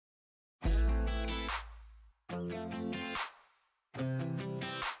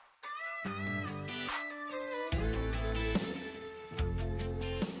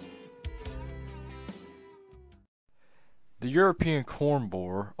European corn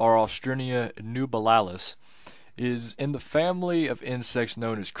borer, or Austrinia nubilalis, is in the family of insects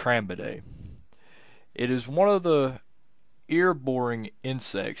known as Crambidae. It is one of the ear-boring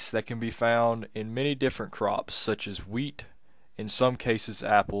insects that can be found in many different crops, such as wheat, in some cases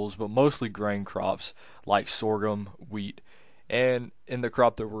apples, but mostly grain crops like sorghum, wheat, and in the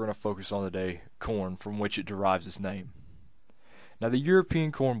crop that we're going to focus on today, corn, from which it derives its name. Now, the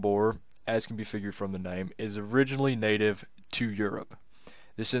European corn borer, as can be figured from the name, is originally native to Europe.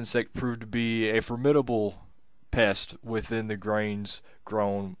 This insect proved to be a formidable pest within the grains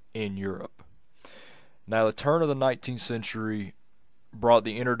grown in Europe. Now, the turn of the 19th century brought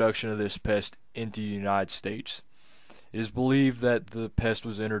the introduction of this pest into the United States. It is believed that the pest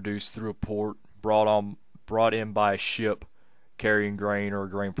was introduced through a port brought in by a ship carrying grain or a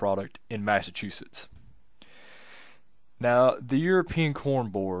grain product in Massachusetts. Now, the European corn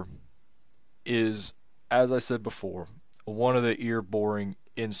borer is, as I said before, one of the ear-boring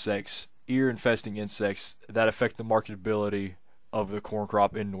insects, ear-infesting insects that affect the marketability of the corn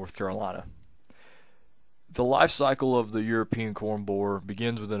crop in North Carolina. The life cycle of the European corn borer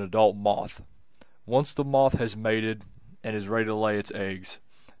begins with an adult moth. Once the moth has mated and is ready to lay its eggs,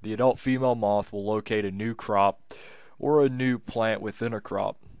 the adult female moth will locate a new crop or a new plant within a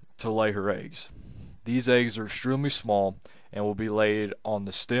crop to lay her eggs. These eggs are extremely small and will be laid on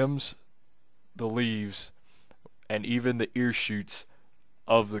the stems, the leaves, and even the ear shoots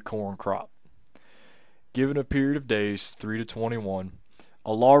of the corn crop. Given a period of days, 3 to 21,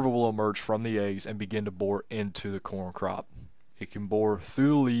 a larva will emerge from the eggs and begin to bore into the corn crop. It can bore through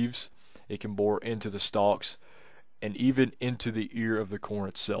the leaves, it can bore into the stalks, and even into the ear of the corn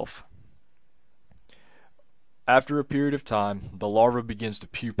itself. After a period of time, the larva begins to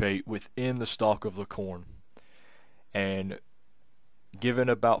pupate within the stalk of the corn. And given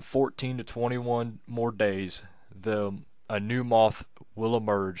about 14 to 21 more days, a new moth will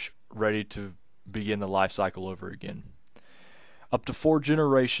emerge, ready to begin the life cycle over again. Up to 4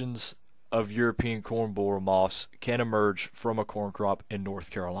 generations of European corn borer moths can emerge from a corn crop in North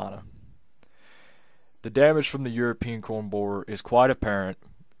Carolina. The damage from the European corn borer is quite apparent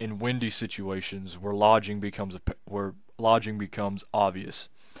in windy situations where lodging becomes obvious.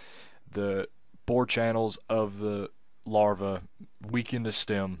 The bore channels of the larva weaken the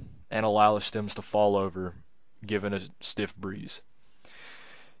stem and allow the stems to fall over, given a stiff breeze.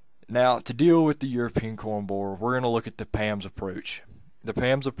 Now, to deal with the European corn borer, we're going to look at the PAMS approach. The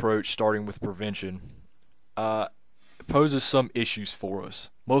PAMS approach, starting with prevention, poses some issues for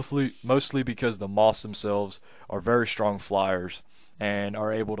us, mostly because the moths themselves are very strong flyers and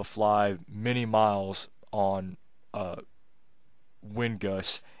are able to fly many miles on wind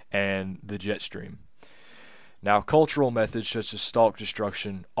gusts and the jet stream. Now, cultural methods such as stalk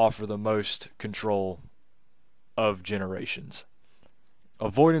destruction offer the most control of generations.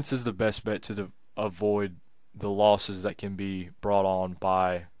 Avoidance is the best bet to avoid the losses that can be brought on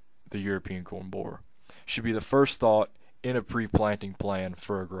by the European corn borer. Should be the first thought in a pre-planting plan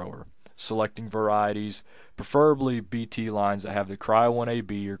for a grower. Selecting varieties, preferably BT lines that have the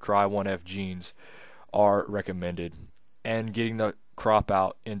Cry1AB or Cry1F genes, are recommended, and getting the crop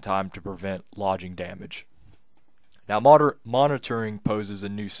out in time to prevent lodging damage. Now, monitoring poses a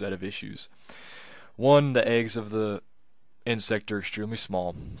new set of issues. One, the eggs of the insect are extremely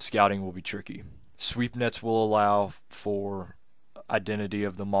small. Scouting will be tricky. Sweep nets will allow for identity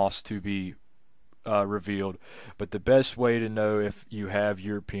of the moths to be revealed, but the best way to know if you have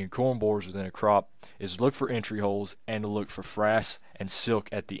European corn borers within a crop is to look for entry holes and to look for frass and silk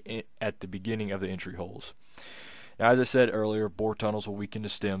at the beginning of the entry holes. Now, as I said earlier, bore tunnels will weaken the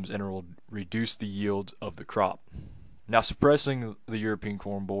stems and will reduce the yields of the crop. Now, suppressing the European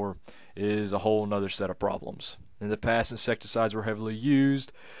corn borer is a whole nother set of problems. In the past, insecticides were heavily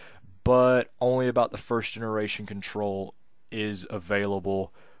used, but only about the first generation control is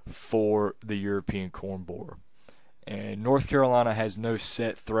available for the European corn borer. And North Carolina has no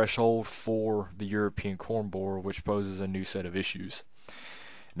set threshold for the European corn borer, which poses a new set of issues.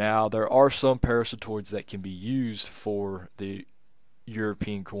 Now, there are some parasitoids that can be used for the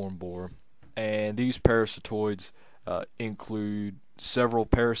European corn borer, and these parasitoids include several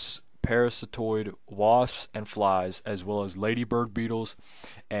parasitoid wasps and flies, as well as ladybird beetles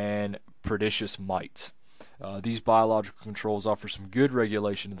and predaceous mites. These biological controls offer some good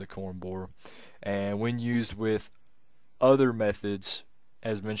regulation of the corn borer, and when used with other methods,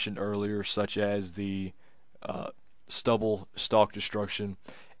 as mentioned earlier, such as the stubble stalk destruction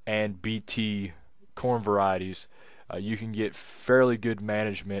and BT corn varieties, you can get fairly good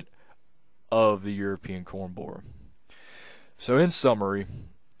management of the European corn borer. So in summary,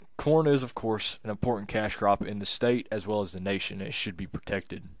 Corn is, of course, an important cash crop in the state as well as the nation. It should be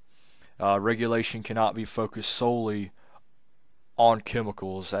protected. Regulation cannot be focused solely on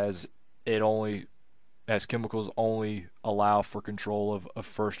chemicals, as chemicals only allow for control of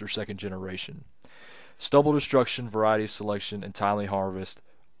first or second generation. Stubble destruction, variety selection, and timely harvest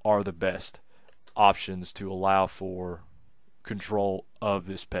are the best options to allow for control of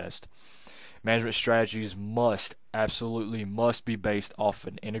this pest. Management strategies absolutely must be based off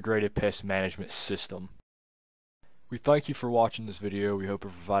an integrated pest management system. We thank you for watching this video. We hope it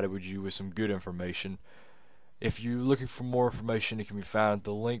provided you with some good information. If you're looking for more information, it can be found at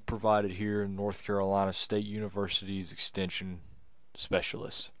the link provided here in North Carolina State University's Extension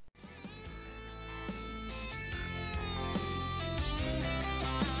Specialist.